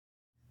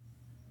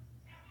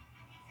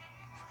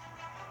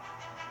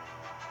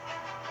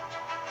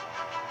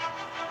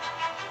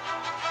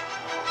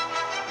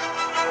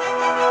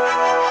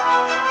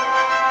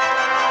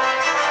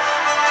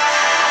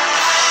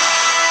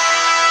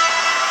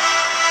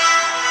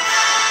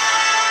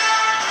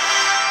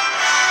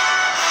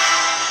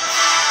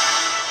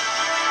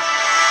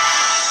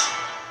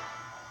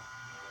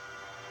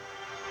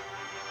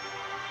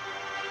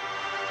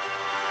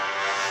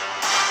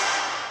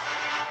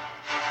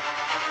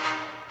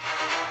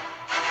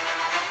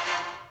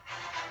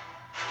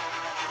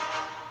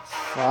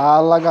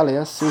Fala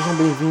galera, sejam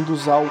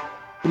bem-vindos ao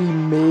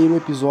primeiro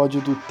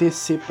episódio do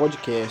TC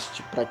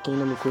Podcast. Para quem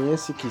não me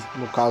conhece, que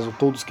no caso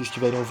todos que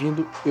estiverem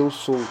ouvindo, eu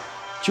sou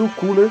Tio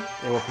Cooler,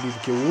 é o apelido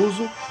que eu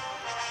uso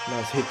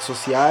nas redes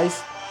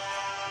sociais.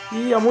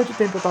 E há muito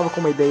tempo eu estava com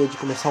uma ideia de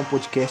começar um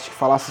podcast que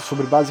falasse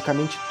sobre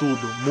basicamente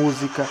tudo: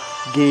 música,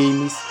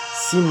 games,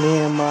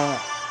 cinema,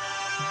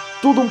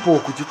 tudo um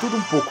pouco, de tudo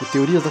um pouco,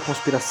 teorias da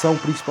conspiração,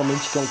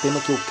 principalmente, que é um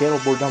tema que eu quero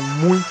abordar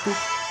muito.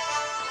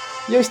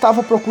 E eu estava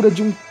à procura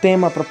de um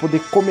tema para poder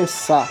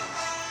começar.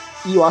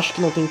 E eu acho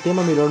que não tem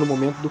tema melhor no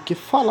momento do que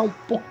falar um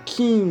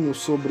pouquinho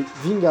sobre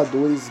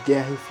Vingadores,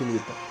 Guerra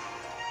Infinita.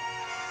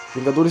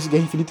 Vingadores e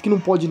Guerra Infinita, que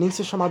não pode nem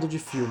ser chamado de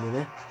filme,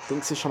 né? Tem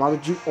que ser chamado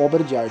de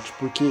obra de arte,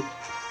 porque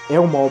é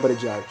uma obra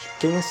de arte.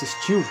 Quem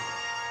assistiu,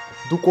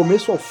 do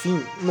começo ao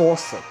fim,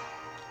 nossa,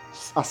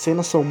 as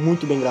cenas são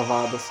muito bem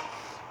gravadas,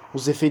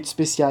 os efeitos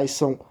especiais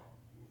são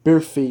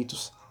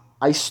perfeitos,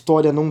 a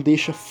história não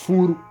deixa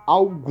furo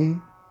algum.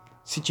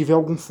 Se tiver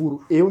algum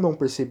furo, eu não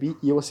percebi,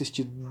 e eu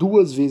assisti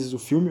 2 vezes o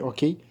filme,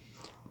 ok?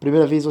 A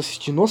primeira vez eu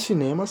assisti nos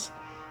cinemas,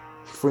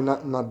 que foi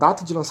na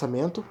data de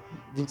lançamento,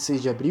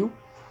 26 de abril,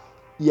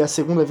 e a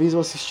segunda vez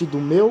eu assisti do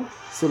meu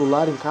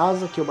celular em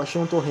casa, que eu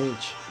baixei um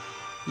torrent,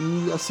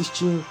 e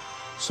assisti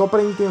só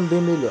para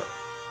entender melhor.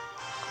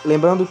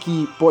 Lembrando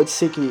que pode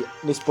ser que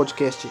nesse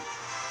podcast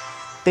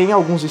tenha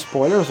alguns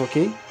spoilers,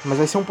 ok? Mas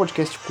vai ser um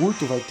podcast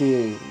curto, vai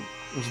ter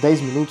uns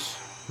 10 minutos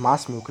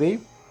máximo, eu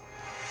creio.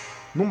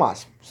 No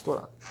máximo,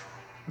 estourado.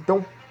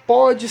 Então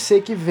pode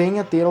ser que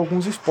venha ter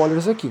alguns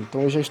spoilers aqui. Então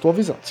eu já estou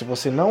avisando. Se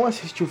você não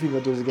assistiu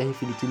Vingadores Guerra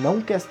Infinita e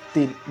não quer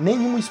ter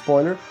nenhum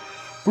spoiler,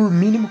 por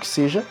mínimo que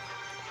seja,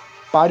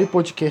 pare o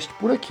podcast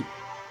por aqui.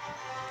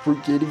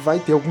 Porque ele vai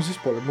ter alguns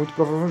spoilers, muito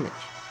provavelmente.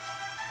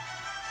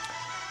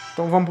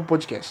 Então vamos pro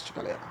podcast,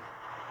 galera.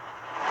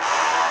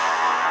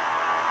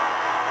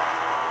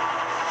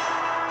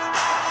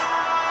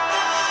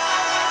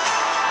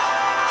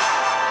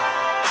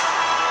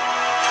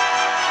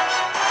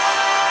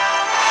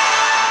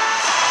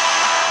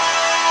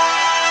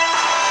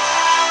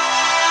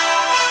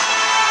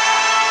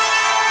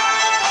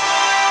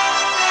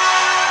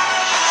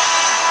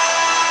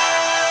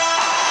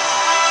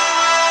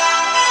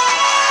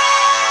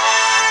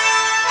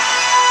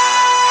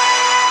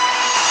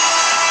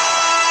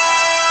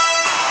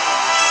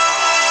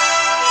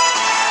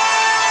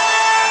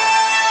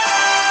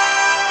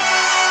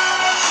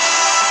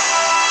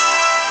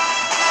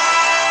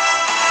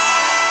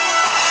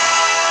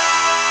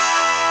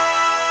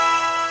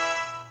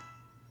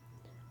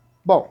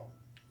 Bom,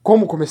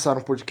 como começar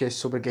um podcast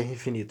sobre a Guerra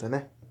Infinita,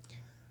 né?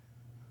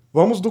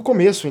 Vamos do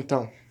começo,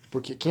 então.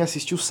 Porque quem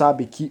assistiu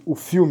sabe que o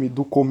filme,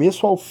 do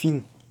começo ao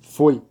fim,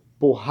 foi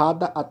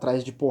porrada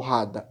atrás de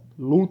porrada,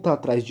 luta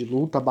atrás de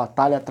luta,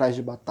 batalha atrás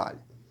de batalha.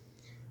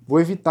 Vou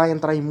evitar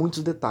entrar em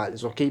muitos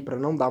detalhes, ok? Para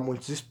não dar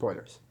muitos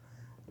spoilers.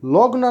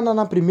 Logo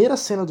na primeira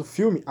cena do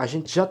filme, a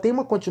gente já tem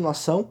uma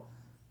continuação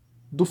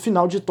do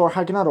final de Thor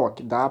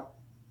Ragnarok,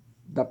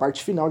 da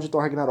parte final de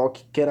Thor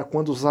Ragnarok, que era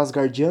quando os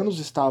Asgardianos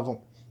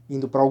estavam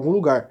indo para algum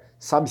lugar,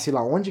 sabe-se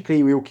lá onde,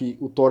 creio eu que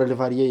o Thor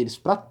levaria eles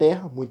para a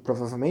Terra, muito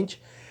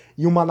provavelmente,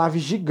 e uma nave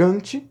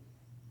gigante,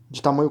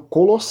 de tamanho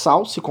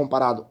colossal, se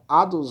comparado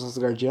à dos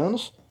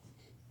Asgardianos,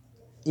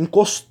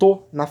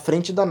 encostou na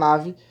frente da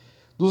nave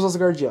dos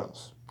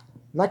Asgardianos.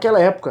 Naquela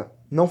época,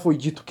 não foi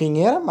dito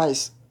quem era,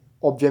 mas,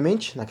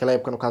 obviamente, naquela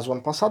época, no caso do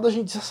ano passado, a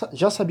gente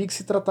já sabia que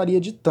se trataria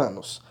de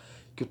Thanos,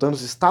 que o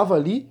Thanos estava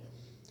ali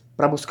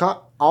para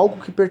buscar algo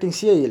que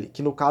pertencia a ele,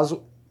 que no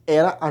caso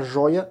era a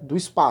joia do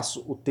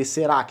espaço, o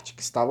Tesseract,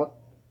 que estava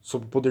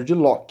sob o poder de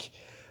Loki.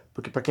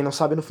 Porque, para quem não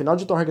sabe, no final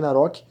de Thor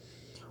Ragnarok,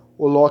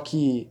 o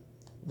Loki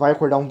vai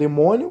acordar um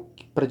demônio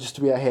para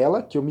destruir a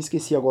Hela, que eu me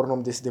esqueci agora o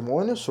nome desse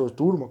demônio,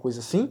 Surtur, uma coisa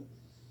assim.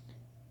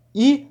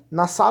 E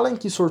na sala em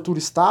que Surtur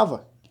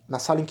estava, na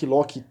sala em que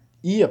Loki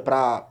ia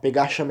para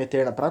pegar a chama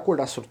eterna para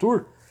acordar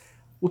Surtur,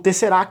 o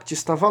Tesseract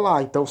estava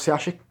lá. Então você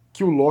acha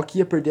que o Loki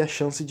ia perder a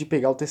chance de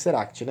pegar o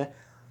Tesseract, né?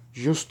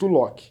 Justo o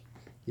Loki.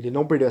 Ele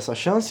não perdeu essa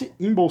chance,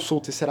 embolsou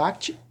o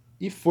Tesseract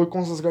e foi com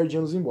os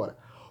Asgardianos embora.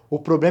 O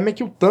problema é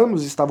que o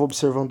Thanos estava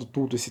observando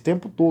tudo esse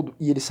tempo todo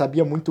e ele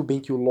sabia muito bem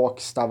que o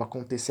Loki estava com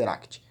o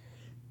Tesseract.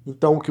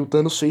 Então o que o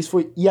Thanos fez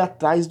foi ir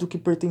atrás do que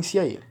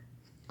pertencia a ele.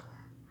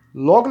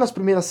 Logo nas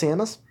primeiras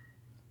cenas,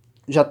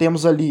 já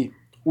temos ali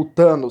o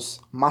Thanos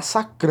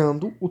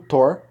massacrando o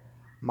Thor,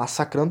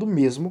 massacrando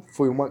mesmo,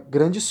 foi uma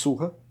grande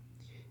surra.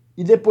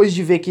 E depois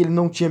de ver que ele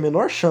não tinha a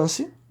menor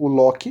chance, o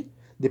Loki,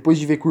 depois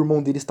de ver que o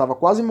irmão dele estava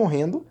quase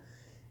morrendo,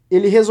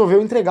 ele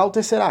resolveu entregar o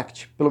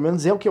Tesseract. Pelo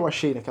menos é o que eu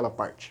achei naquela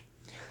parte.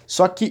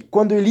 Só que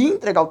quando ele ia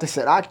entregar o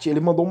Tesseract, ele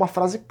mandou uma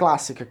frase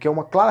clássica, que é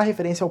uma clara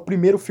referência ao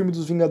primeiro filme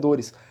dos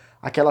Vingadores.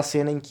 Aquela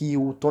cena em que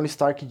o Tony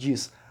Stark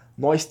diz: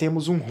 "Nós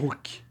temos um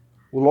Hulk".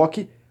 O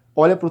Loki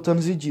olha pro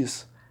Thanos e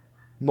diz: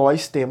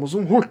 "Nós temos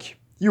um Hulk".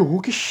 E o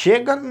Hulk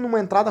chega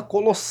numa entrada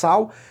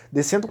colossal,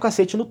 descendo o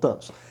cacete no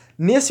Thanos.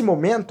 Nesse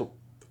momento,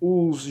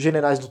 os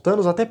generais do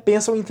Thanos até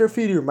pensam em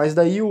interferir, mas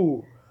daí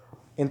o,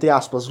 entre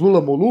aspas,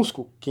 Lula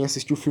Molusco, quem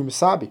assistiu o filme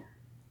sabe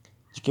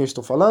de quem eu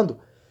estou falando,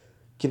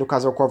 que no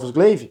caso é o Corvus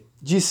Glaive,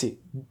 disse: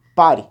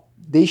 pare,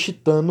 deixe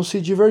Thanos se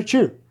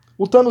divertir.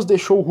 O Thanos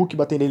deixou o Hulk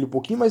bater nele um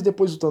pouquinho, mas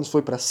depois o Thanos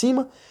foi pra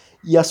cima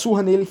e a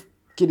surra nele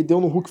que ele deu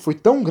no Hulk foi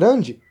tão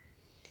grande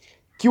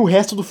que o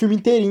resto do filme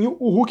inteirinho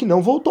o Hulk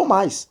não voltou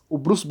mais. O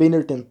Bruce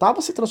Banner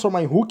tentava se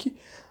transformar em Hulk,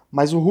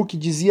 mas o Hulk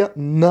dizia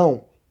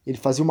não. Ele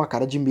fazia uma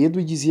cara de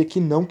medo e dizia que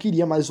não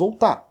queria mais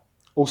voltar.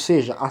 Ou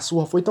seja, a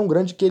surra foi tão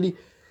grande que ele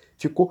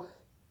ficou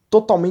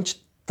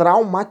totalmente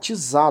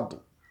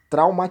traumatizado.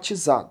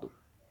 Traumatizado.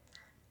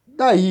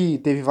 Daí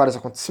teve vários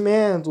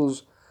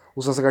acontecimentos,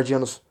 os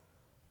Asgardianos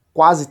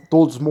quase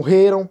todos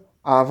morreram.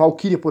 A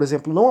Valkyria, por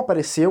exemplo, não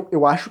apareceu.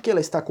 Eu acho que ela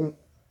está com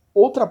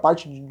outra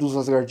parte dos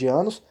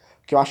Asgardianos,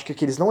 que eu acho que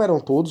aqueles não eram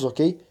todos,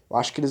 ok? Eu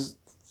acho que eles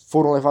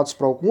foram levados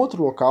para algum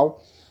outro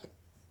local.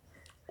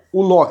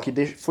 O Loki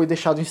foi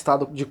deixado em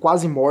estado de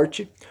quase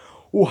morte.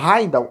 O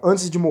Heimdall,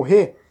 antes de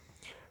morrer,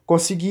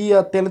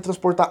 conseguia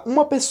teletransportar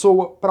uma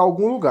pessoa para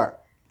algum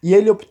lugar. E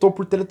ele optou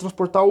por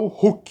teletransportar o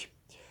Hulk.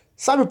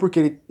 Sabe por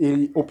que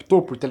ele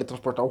optou por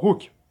teletransportar o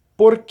Hulk?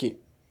 Por quê?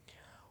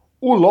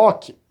 O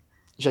Loki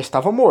já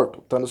estava morto.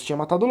 O Thanos tinha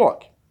matado o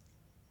Loki.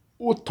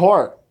 O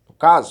Thor, no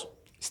caso,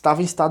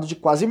 estava em estado de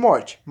quase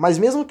morte. Mas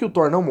mesmo que o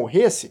Thor não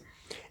morresse,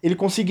 ele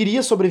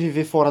conseguiria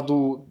sobreviver fora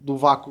do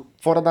vácuo,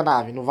 fora da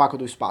nave, no vácuo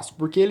do espaço,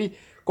 porque ele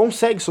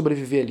consegue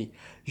sobreviver ali.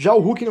 Já o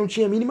Hulk não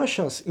tinha a mínima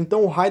chance.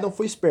 Então o Heimdall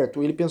foi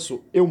esperto. Ele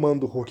pensou: eu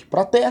mando o Hulk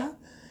pra Terra,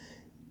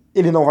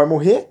 ele não vai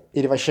morrer,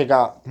 ele vai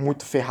chegar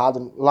muito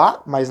ferrado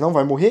lá, mas não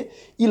vai morrer,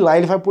 e lá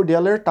ele vai poder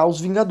alertar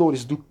os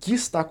Vingadores do que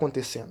está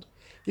acontecendo.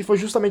 E foi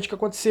justamente o que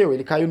aconteceu.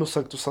 Ele caiu no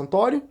Sancto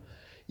Santório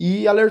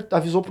e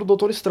avisou pro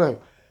Doutor Estranho.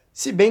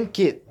 Se bem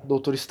que o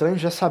Doutor Estranho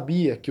já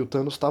sabia que o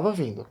Thanos estava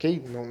vindo,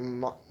 ok?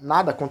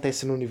 Nada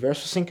acontece no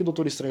universo sem que o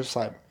Doutor Estranho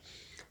saiba.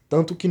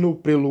 Tanto que no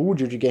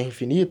prelúdio de Guerra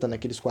Infinita,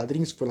 naqueles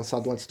quadrinhos que foi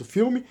lançado antes do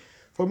filme,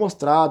 foi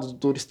mostrado o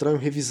Doutor Estranho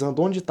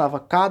revisando onde estava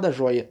cada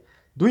joia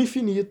do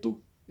infinito.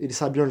 Ele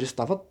sabia onde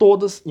estava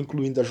todas,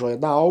 incluindo a joia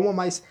da alma,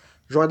 mas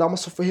a joia da alma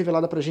só foi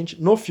revelada pra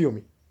gente no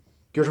filme.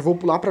 Que eu já vou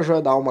pular pra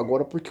joia da alma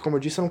agora, porque, como eu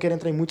disse, eu não quero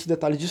entrar em muitos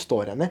detalhes de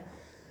história, né?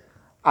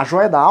 A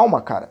joia da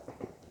alma, cara,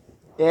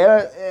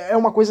 é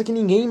uma coisa que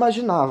ninguém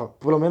imaginava.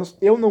 Pelo menos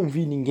eu não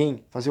vi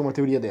ninguém fazer uma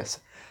teoria dessa.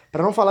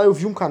 Pra não falar, eu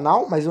vi um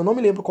canal, mas eu não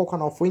me lembro qual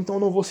canal foi, então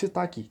eu não vou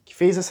citar aqui, que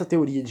fez essa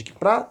teoria de que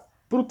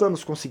pro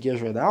Thanos conseguir a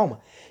joia da alma,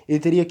 ele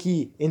teria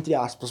que, entre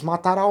aspas,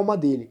 matar a alma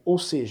dele, ou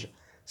seja,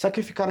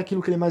 sacrificar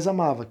aquilo que ele mais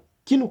amava,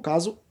 que no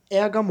caso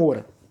é a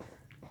Gamora.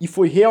 E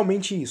foi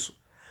realmente isso.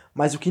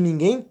 Mas o que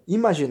ninguém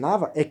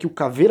imaginava é que o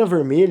Caveira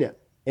Vermelha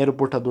era o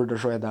portador da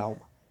joia da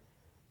alma.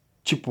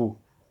 Tipo,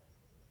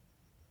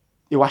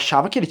 eu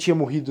achava que ele tinha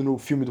morrido no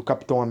filme do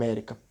Capitão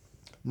América.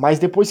 Mas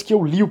depois que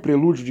eu li o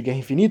prelúdio de Guerra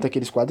Infinita,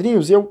 aqueles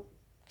quadrinhos, eu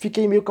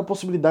fiquei meio com a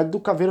possibilidade do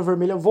Caveira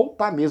Vermelha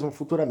voltar mesmo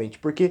futuramente.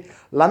 Porque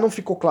lá não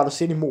ficou claro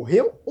se ele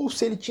morreu ou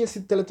se ele tinha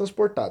sido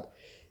teletransportado.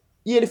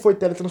 E ele foi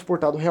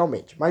teletransportado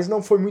realmente, mas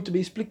não foi muito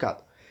bem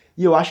explicado.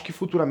 E eu acho que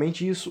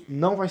futuramente isso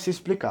não vai ser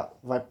explicado.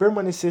 Vai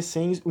permanecer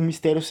sem um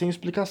mistério sem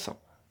explicação,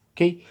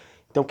 ok?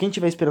 Então quem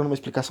estiver esperando uma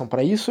explicação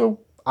para isso, eu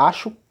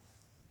acho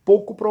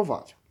pouco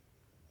provável.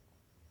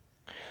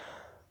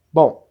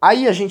 Bom,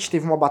 aí a gente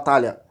teve uma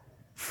batalha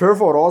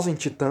fervorosa em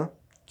Titã,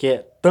 que é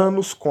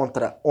Thanos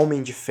contra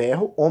Homem de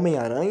Ferro,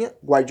 Homem-Aranha,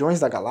 Guardiões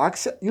da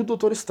Galáxia e o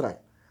Doutor Estranho.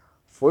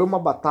 Foi uma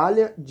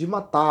batalha de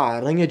matar. A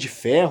Aranha de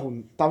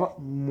Ferro tava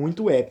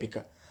muito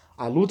épica.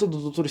 A luta do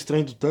Doutor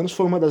Estranho e do Thanos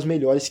foi uma das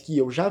melhores que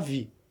eu já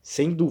vi,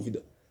 sem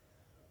dúvida.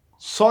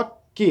 Só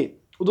que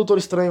o Doutor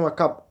Estranho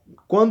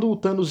quando o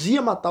Thanos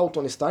ia matar o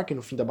Tony Stark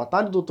no fim da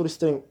batalha, o Doutor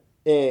Estranho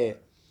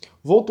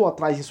voltou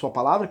atrás em sua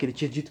palavra, que ele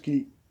tinha dito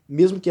que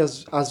mesmo que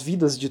as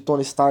vidas de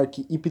Tony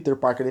Stark e Peter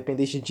Parker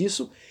dependessem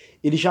disso,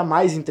 ele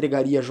jamais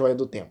entregaria a Joia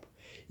do Tempo.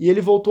 E ele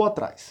voltou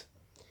atrás.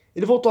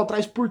 Ele voltou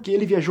atrás porque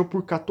ele viajou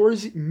por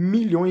 14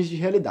 milhões de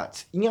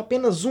realidades. Em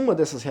apenas uma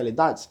dessas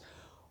realidades,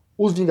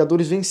 os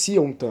Vingadores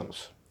venciam o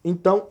Thanos.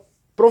 Então,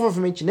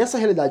 provavelmente nessa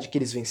realidade que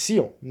eles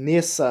venciam,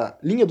 nessa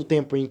linha do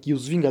tempo em que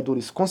os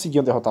Vingadores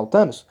conseguiam derrotar o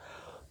Thanos,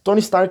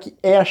 Tony Stark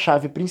é a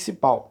chave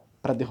principal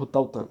para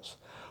derrotar o Thanos.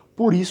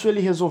 Por isso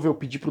ele resolveu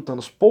pedir pro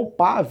Thanos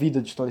poupar a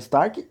vida de Tony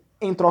Stark,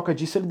 em troca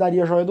disso ele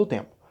daria a Joia do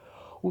Tempo.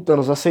 O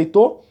Thanos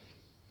aceitou.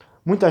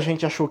 Muita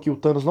gente achou que o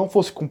Thanos não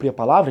fosse cumprir a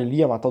palavra, ele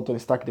ia matar o Tony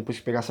Stark depois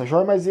que pegasse a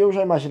joia, mas eu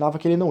já imaginava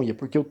que ele não ia,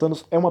 porque o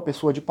Thanos é uma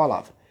pessoa de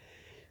palavra.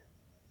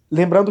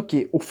 Lembrando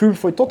que o filme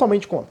foi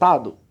totalmente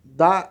contado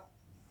da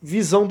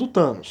visão do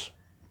Thanos.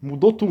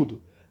 Mudou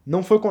tudo.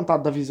 Não foi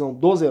contado da visão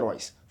dos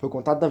heróis, foi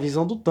contado da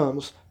visão do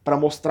Thanos para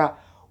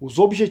mostrar os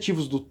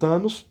objetivos do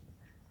Thanos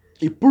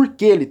e por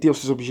que ele tem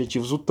esses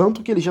objetivos, o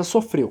tanto que ele já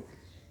sofreu.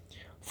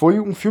 Foi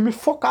um filme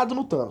focado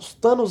no Thanos.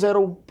 Thanos era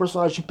o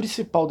personagem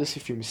principal desse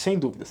filme, sem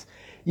dúvidas.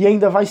 E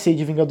ainda vai ser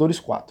de Vingadores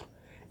 4.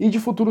 E de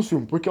futuros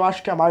filmes, porque eu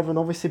acho que a Marvel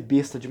não vai ser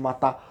besta de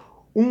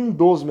matar um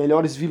dos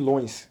melhores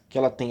vilões que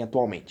ela tem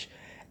atualmente.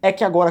 É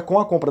que agora, com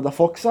a compra da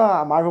Fox,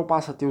 a Marvel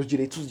passa a ter os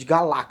direitos de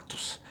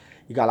Galactus.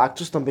 E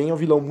Galactus também é um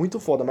vilão muito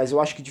foda, mas eu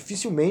acho que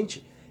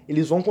dificilmente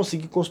eles vão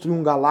conseguir construir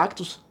um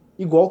Galactus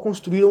igual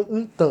construíram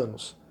um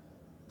Thanos.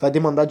 vai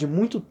demandar de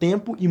muito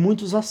tempo e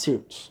muitos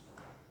acertos.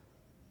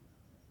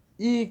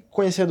 E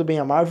conhecendo bem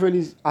a Marvel,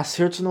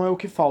 acertos não é o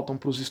que faltam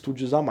para os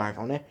estúdios da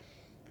Marvel, né?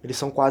 Eles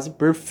são quase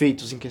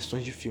perfeitos em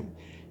questões de filme.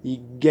 E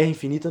Guerra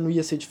Infinita não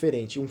ia ser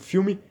diferente. Um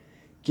filme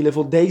que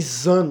levou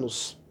 10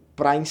 anos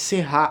para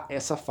encerrar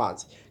essa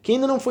fase. Que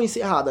ainda não foi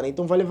encerrada, né?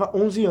 Então vai levar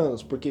 11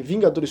 anos, porque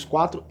Vingadores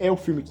 4 é o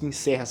filme que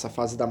encerra essa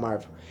fase da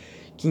Marvel.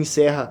 Que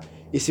encerra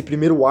esse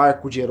primeiro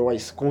arco de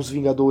heróis com os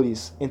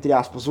Vingadores, entre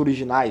aspas,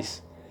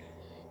 originais.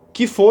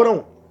 Que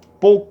foram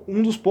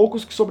um dos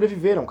poucos que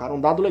sobreviveram, cara. Um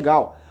dado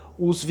legal.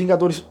 Os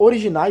Vingadores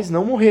originais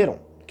não morreram.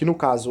 Que no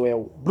caso é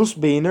o Bruce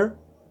Banner,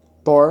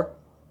 Thor,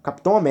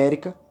 Capitão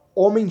América,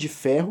 Homem de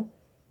Ferro,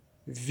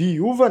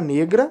 Viúva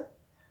Negra,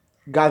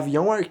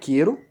 Gavião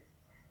Arqueiro.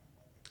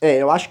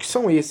 Eu acho que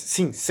são esses.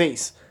 Sim,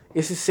 6.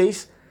 Esses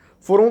 6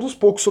 foram um dos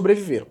poucos que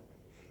sobreviveram.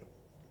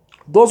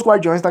 Dos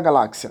Guardiões da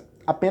Galáxia,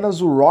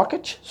 apenas o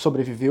Rocket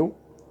sobreviveu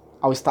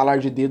ao estalar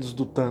de dedos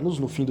do Thanos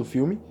no fim do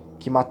filme,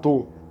 que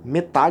matou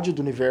metade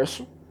do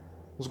universo.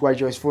 Os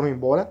Guardiões foram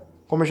embora.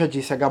 Como eu já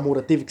disse, a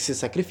Gamora teve que ser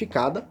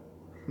sacrificada,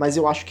 mas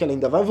eu acho que ela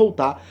ainda vai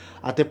voltar,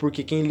 até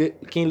porque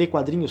quem lê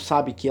quadrinhos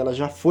sabe que ela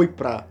já foi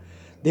pra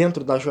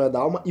dentro da Joia da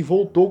Alma e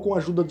voltou com a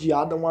ajuda de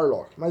Adam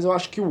Warlock. Mas eu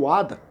acho que o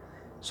Adam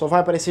só vai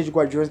aparecer de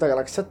Guardiões da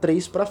Galáxia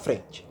 3 pra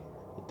frente.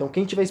 Então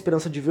quem tiver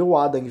esperança de ver o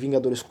Adam em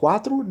Vingadores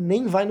 4,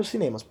 nem vai nos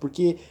cinemas,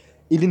 porque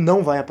ele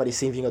não vai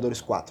aparecer em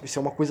Vingadores 4. Isso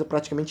é uma coisa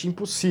praticamente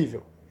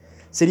impossível.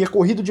 Seria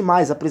corrido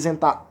demais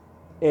apresentar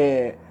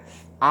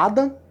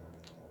Adam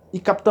e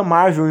Capitã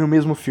Marvel em o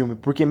mesmo filme,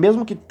 porque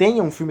mesmo que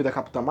tenha um filme da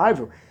Capitã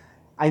Marvel,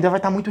 ainda vai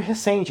estar muito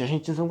recente, a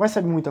gente não vai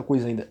saber muita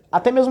coisa ainda.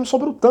 Até mesmo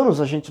sobre o Thanos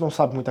a gente não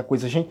sabe muita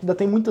coisa, a gente ainda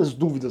tem muitas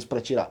dúvidas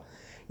para tirar.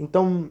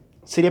 Então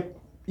seria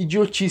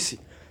idiotice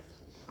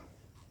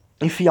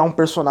enfiar um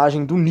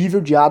personagem do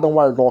nível de Adam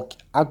Warlock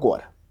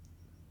agora.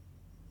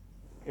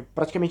 É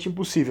praticamente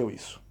impossível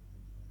isso.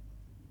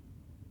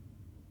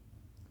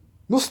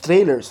 Nos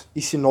trailers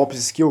e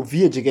sinopses que eu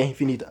via de Guerra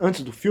Infinita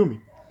antes do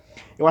filme,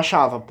 eu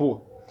achava,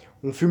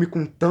 um filme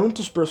com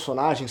tantos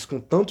personagens, com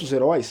tantos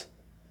heróis,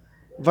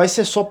 vai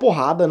ser só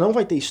porrada, não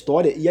vai ter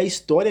história, e a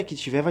história que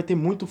tiver vai ter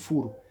muito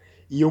furo.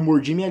 E eu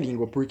mordi minha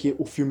língua, porque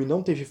o filme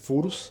não teve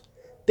furos,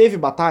 teve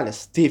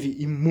batalhas? Teve,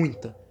 e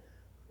muita.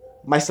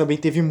 Mas também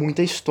teve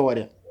muita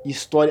história. E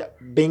história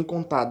bem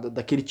contada,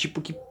 daquele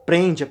tipo que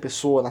prende a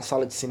pessoa na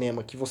sala de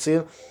cinema, que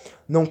você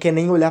não quer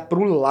nem olhar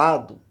pro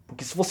lado.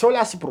 Porque se você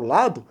olhasse pro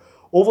lado,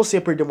 ou você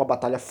ia perder uma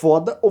batalha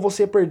foda, ou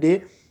você ia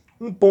perder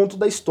um ponto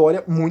da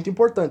história muito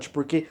importante,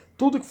 porque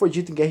tudo que foi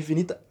dito em Guerra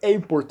Infinita é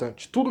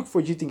importante. Tudo que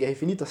foi dito em Guerra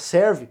Infinita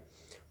serve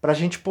pra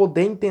gente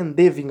poder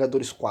entender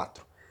Vingadores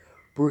 4.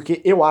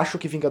 Porque eu acho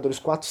que Vingadores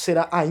 4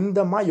 será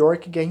ainda maior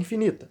que Guerra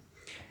Infinita.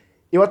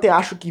 Eu até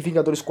acho que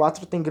Vingadores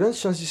 4 tem grandes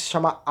chances de se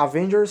chamar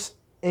Avengers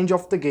End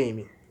of the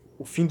Game,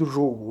 o fim do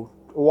jogo,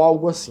 ou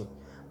algo assim.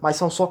 Mas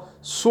são só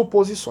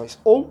suposições.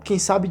 Ou, quem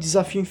sabe,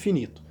 Desafio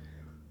Infinito.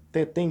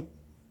 Tem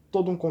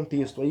todo um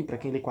contexto aí, pra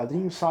quem lê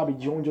quadrinhos sabe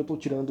de onde eu tô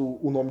tirando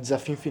o nome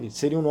Desafio Infinito.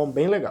 Seria um nome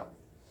bem legal.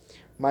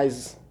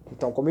 Mas,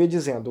 então, como eu ia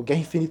dizendo,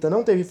 Guerra Infinita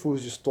não teve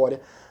furos de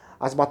história,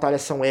 as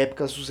batalhas são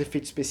épicas, os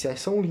efeitos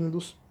especiais são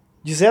lindos.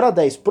 De 0 a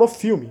 10 pro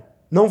filme,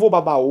 não vou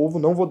babar ovo,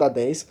 não vou dar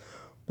 10,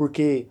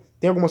 porque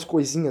tem algumas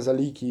coisinhas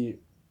ali que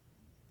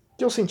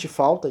eu senti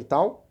falta e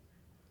tal.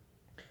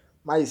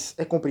 Mas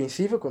é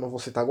compreensível, que eu não vou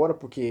citar agora,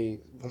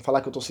 porque vão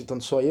falar que eu tô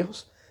citando só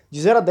erros. De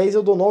 0 a 10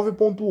 eu dou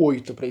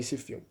 9.8 pra esse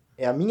filme.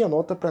 É a minha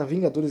nota pra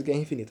Vingadores Guerra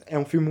Infinita. É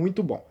um filme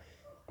muito bom.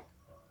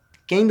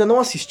 Quem ainda não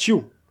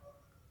assistiu,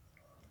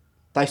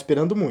 tá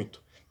esperando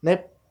muito,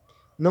 né?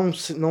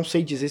 Não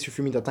sei dizer se o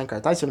filme ainda tá em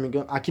cartaz, se eu não me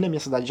engano. Aqui na minha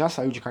cidade já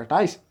saiu de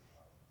cartaz.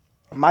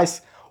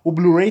 Mas o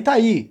Blu-ray tá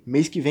aí.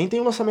 Mês que vem tem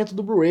o lançamento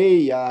do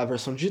Blu-ray, a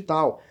versão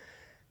digital.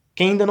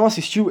 Quem ainda não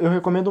assistiu, eu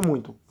recomendo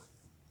muito.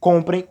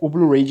 Comprem o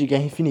Blu-ray de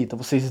Guerra Infinita.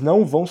 Vocês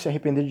não vão se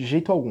arrepender de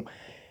jeito algum.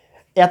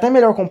 É até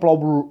melhor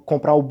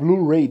comprar o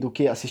Blu-ray do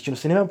que assistir no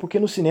cinema, porque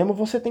no cinema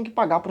você tem que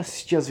pagar pra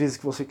assistir as vezes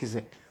que você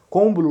quiser.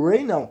 Com o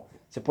Blu-ray, não.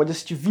 Você pode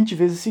assistir 20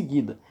 vezes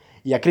seguida.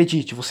 E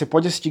acredite, você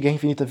pode assistir Guerra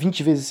Infinita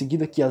 20 vezes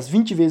seguida, que as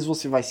 20 vezes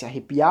você vai se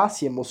arrepiar,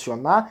 se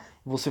emocionar,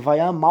 e você vai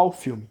amar o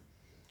filme.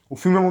 O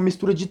filme é uma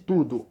mistura de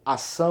tudo.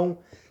 Ação,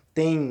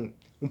 tem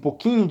um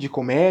pouquinho de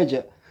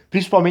comédia,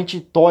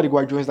 principalmente Thor e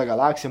Guardiões da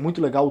Galáxia, é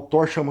muito legal. O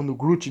Thor chamando o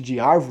Groot de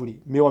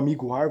Árvore, meu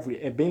amigo Árvore,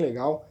 é bem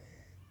legal.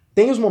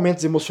 Tem os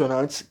momentos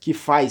emocionantes que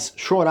faz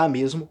chorar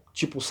mesmo,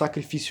 tipo o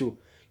sacrifício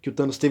que o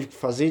Thanos teve que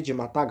fazer de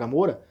matar a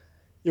Gamora.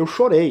 Eu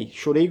chorei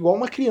igual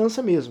uma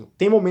criança mesmo.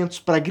 Tem momentos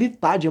pra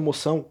gritar de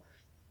emoção,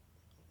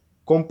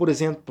 como por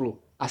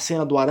exemplo a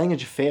cena do Aranha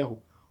de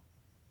Ferro,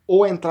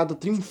 ou a entrada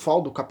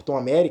triunfal do Capitão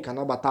América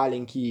na batalha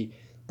em que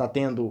tá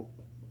tendo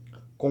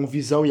com o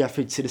Visão e a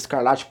Feiticeira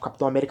Escarlate, o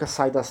Capitão América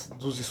sai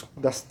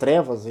das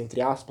trevas,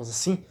 entre aspas,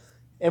 assim.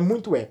 É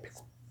muito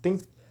épico.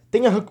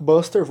 Tem a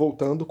Hulkbuster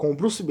voltando, com o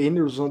Bruce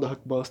Banner usando a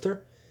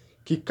Hulkbuster,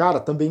 que, cara,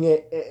 também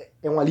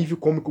é um alívio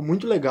cômico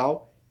muito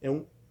legal.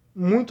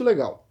 Muito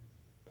legal.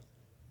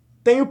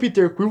 Tem o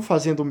Peter Quill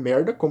fazendo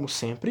merda, como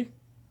sempre,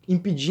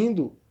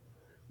 impedindo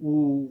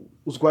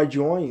os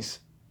Guardiões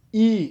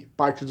e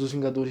parte dos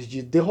Vingadores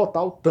de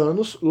derrotar o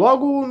Thanos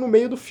logo no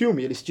meio do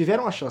filme. Eles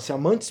tiveram a chance. A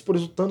Mantis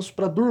pôs o Thanos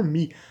pra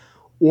dormir.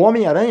 O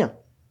Homem-Aranha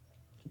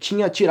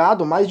tinha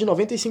tirado mais de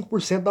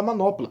 95% da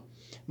manopla.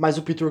 Mas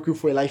o Peter Quill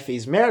foi lá e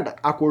fez merda,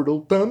 acordou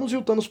o Thanos e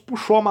o Thanos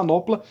puxou a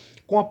manopla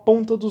com a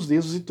ponta dos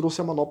dedos e trouxe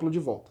a manopla de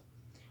volta.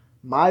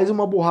 Mais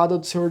uma burrada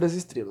do Senhor das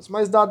Estrelas.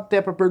 Mas dá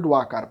até pra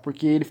perdoar, cara,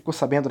 porque ele ficou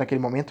sabendo naquele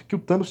momento que o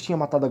Thanos tinha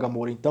matado a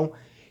Gamora. Então,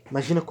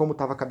 imagina como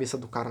tava a cabeça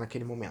do cara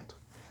naquele momento.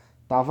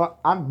 Tava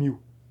a mil.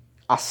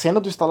 A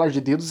cena do estalar de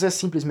dedos é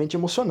simplesmente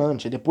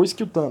emocionante. Depois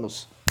que o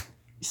Thanos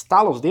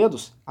estala os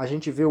dedos, a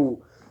gente vê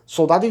o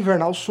Soldado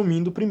Invernal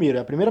sumindo primeiro.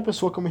 É a primeira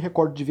pessoa que eu me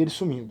recordo de ver ele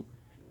sumindo.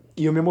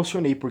 E eu me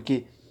emocionei,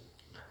 porque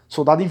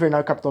Soldado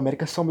Invernal e Capitão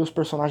América são meus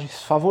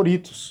personagens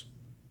favoritos.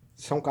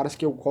 São caras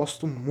que eu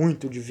gosto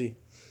muito de ver.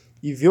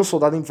 E ver o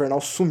Soldado Invernal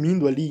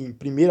sumindo ali em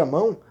primeira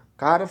mão,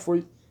 cara,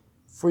 foi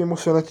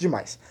emocionante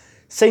demais.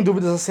 Sem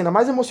dúvidas, a cena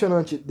mais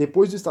emocionante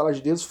depois do estalar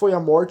de dedos foi a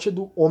morte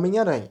do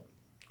Homem-Aranha.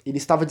 Ele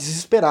estava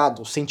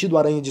desesperado, o sentido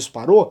aranha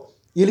disparou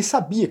e ele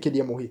sabia que ele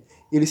ia morrer.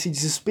 Ele se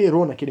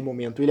desesperou naquele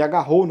momento. Ele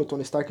agarrou no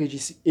Tony Stark e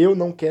disse: "Eu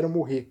não quero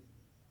morrer".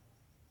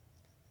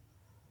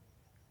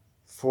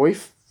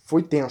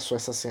 Foi tenso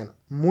essa cena.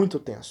 Muito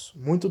tenso.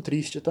 Muito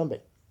triste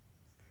também.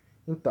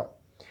 Então,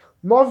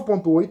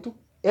 9.8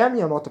 é a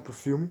minha nota pro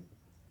filme.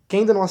 Quem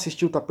ainda não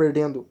assistiu tá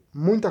perdendo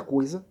muita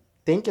coisa.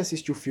 Tem que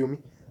assistir o filme.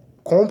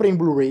 Comprem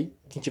Blu-ray,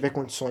 quem tiver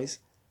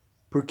condições,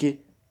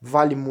 porque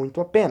vale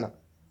muito a pena.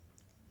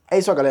 É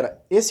isso,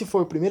 galera. Esse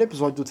foi o primeiro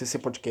episódio do TC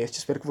Podcast.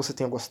 Espero que você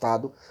tenha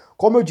gostado.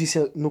 Como eu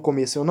disse no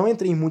começo, eu não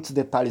entrei em muitos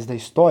detalhes da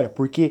história,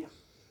 porque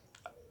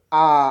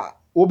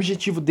o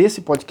objetivo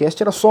desse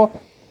podcast era só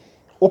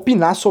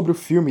opinar sobre o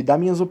filme, dar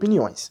minhas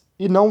opiniões,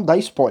 e não dar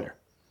spoiler.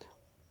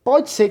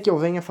 Pode ser que eu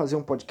venha fazer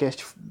um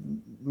podcast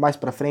mais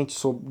pra frente,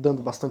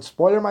 dando bastante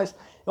spoiler, mas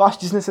eu acho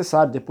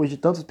desnecessário, depois de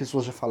tantas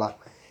pessoas já falaram.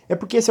 É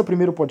porque esse é o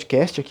primeiro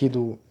podcast aqui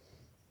do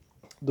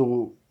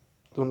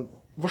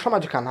vou chamar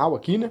de canal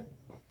aqui, né?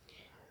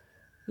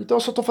 Então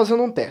eu só tô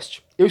fazendo um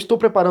teste. Eu estou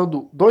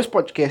preparando 2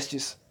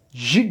 podcasts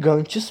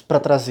gigantes pra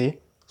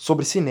trazer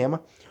sobre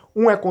cinema.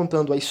 Um é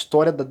contando a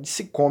história da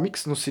DC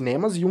Comics nos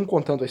cinemas e um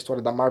contando a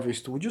história da Marvel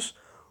Studios.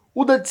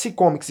 O da DC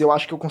Comics eu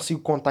acho que eu consigo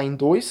contar em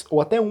 2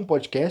 ou até um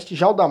podcast.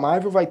 Já o da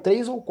Marvel vai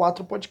 3 ou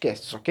 4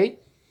 podcasts, ok?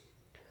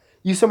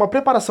 Isso é uma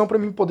preparação para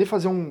mim poder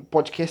fazer um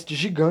podcast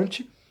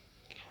gigante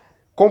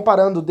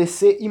comparando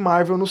DC e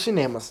Marvel nos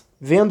cinemas,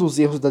 vendo os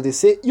erros da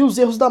DC e os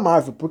erros da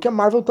Marvel, porque a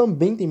Marvel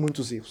também tem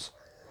muitos erros.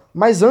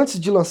 Mas antes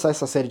de lançar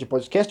essa série de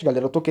podcast,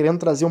 galera, eu tô querendo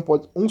trazer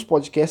uns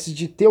podcasts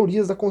de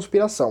teorias da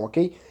conspiração,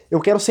 ok? Eu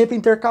quero sempre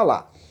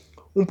intercalar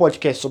um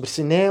podcast sobre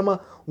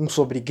cinema, um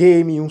sobre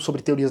game, um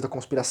sobre teorias da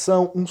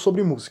conspiração, um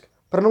sobre música,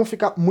 para não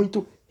ficar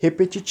muito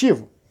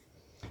repetitivo.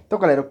 Então,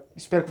 galera, eu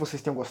espero que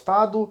vocês tenham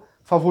gostado.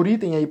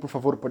 Favoritem aí, por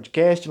favor, o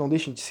podcast, não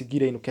deixem de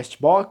seguir aí no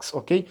Castbox,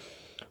 ok?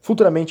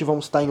 Futuramente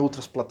vamos estar em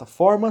outras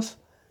plataformas.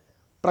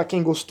 Para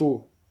quem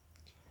gostou,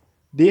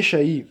 deixa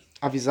aí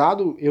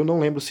avisado. Eu não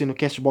lembro se no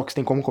Castbox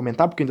tem como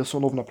comentar, porque eu ainda sou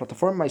novo na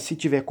plataforma, mas se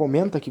tiver,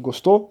 comenta que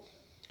gostou.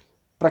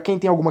 Para quem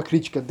tem alguma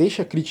crítica,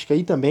 deixa a crítica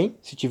aí também,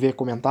 se tiver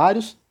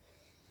comentários.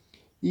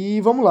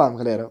 E vamos lá,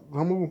 galera.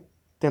 Vamos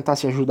tentar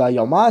se ajudar aí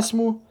ao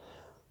máximo.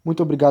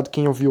 Muito obrigado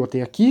quem ouviu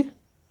até aqui.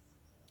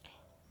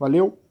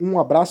 Valeu, um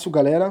abraço,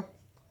 galera.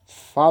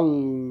 Falou,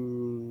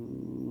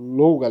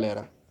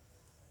 galera.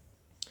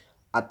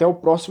 Até o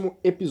próximo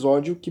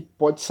episódio, que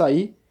pode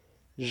sair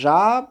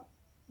já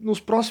nos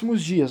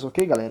próximos dias,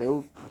 ok, galera?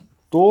 Eu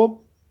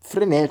tô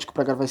frenético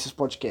para gravar esses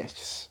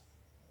podcasts.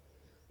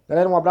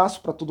 Galera, um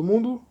abraço para todo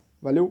mundo.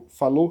 Valeu,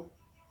 falou.